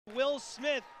Will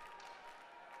Smith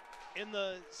in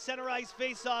the center ice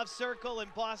face-off circle,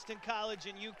 and Boston College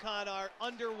and Uconn are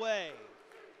underway.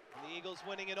 And the Eagles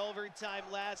winning in overtime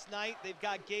last night. They've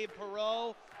got Gabe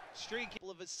Perreault streaking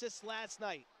of assists last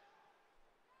night.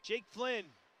 Jake Flynn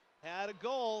had a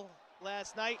goal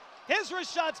last night. His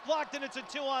wrist shot's blocked, and it's a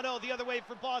 2-on-0 the other way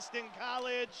for Boston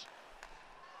College.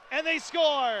 And they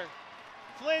score.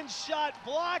 Flynn's shot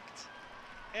blocked,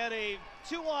 and a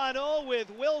 2-on-0 with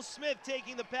Will Smith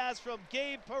taking the pass from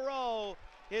Gabe Perreault,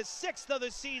 his 6th of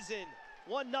the season.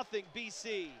 1-0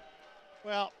 BC.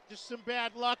 Well, just some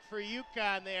bad luck for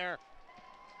Uconn there.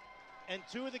 And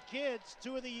two of the kids,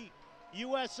 two of the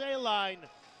USA line,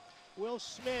 Will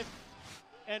Smith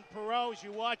and Perreault, as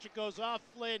you watch it goes off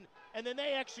Flynn, and then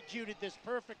they executed this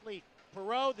perfectly.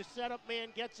 Perreault, the setup man,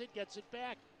 gets it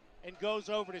back, and goes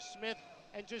over to Smith.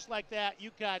 And just like that,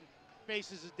 Uconn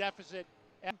faces a deficit.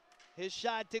 His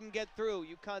shot didn't get through.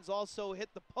 Uconn's also hit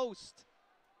the post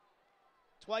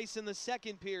twice in the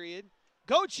second period.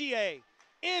 Gauthier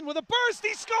in with a burst,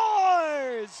 he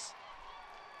scores!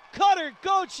 Cutter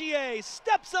Gauthier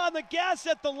steps on the gas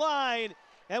at the line,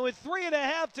 and with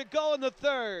 3.5 to go in the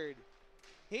third,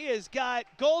 he has got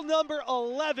goal number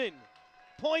 11,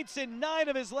 points in 9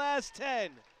 of his last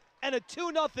 10, and a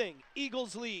 2-0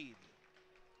 Eagles lead.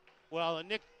 Well, and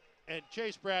Nick and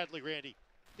Chase Bradley, Randy,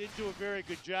 didn't do a very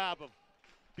good job of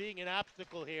being an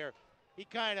obstacle here. He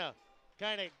kind of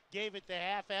gave it the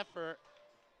half effort,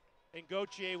 and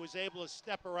Gauthier was able to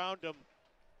step around him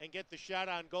and get the shot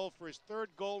on goal for his 3rd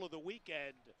goal of the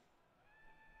weekend.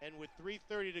 And with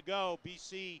 3:30 to go,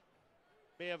 BC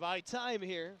may have time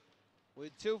here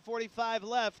with 2:45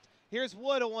 left. Here's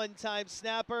Wood, a one-time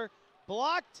snapper,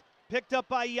 blocked, picked up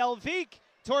by Jelvik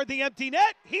toward the empty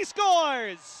net. He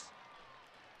scores!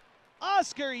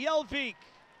 Oscar Jelvik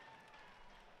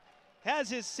has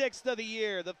his 6th of the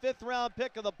year. The 5th-round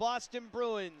pick of the Boston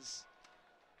Bruins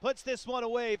puts this one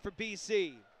away for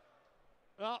BC.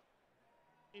 Well,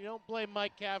 you don't blame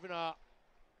Mike Cavanaugh,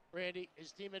 Randy.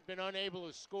 His team had been unable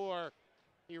to score.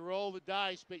 He rolled the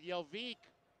dice, but Jelvik,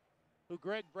 who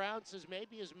Greg Brown says may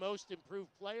be his most improved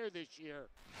player this year,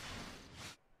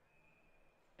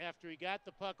 after he got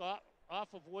the puck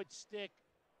off of Wood's stick,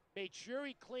 made sure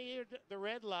he cleared the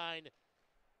red line.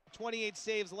 28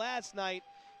 saves last night.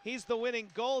 He's the winning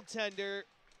goaltender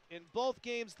in both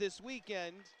games this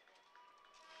weekend.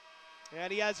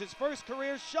 And he has his first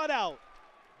career shutout.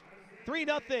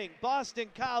 3-0 Boston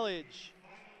College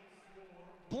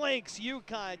blanks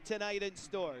Uconn tonight in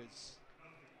Stores.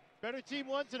 Better team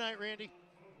won tonight, Randy.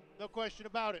 No question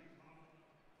about it.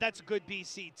 That's a good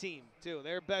BC team, too.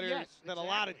 They're better than a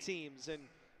lot of teams. And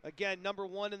again,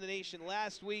 #1 in the nation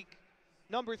last week.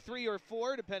 Number 3 or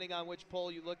 4, depending on which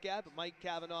poll you look at. But Mike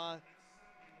Cavanaugh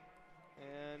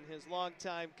and his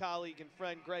longtime colleague and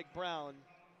friend Greg Brown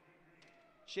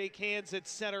shake hands at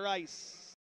center ice.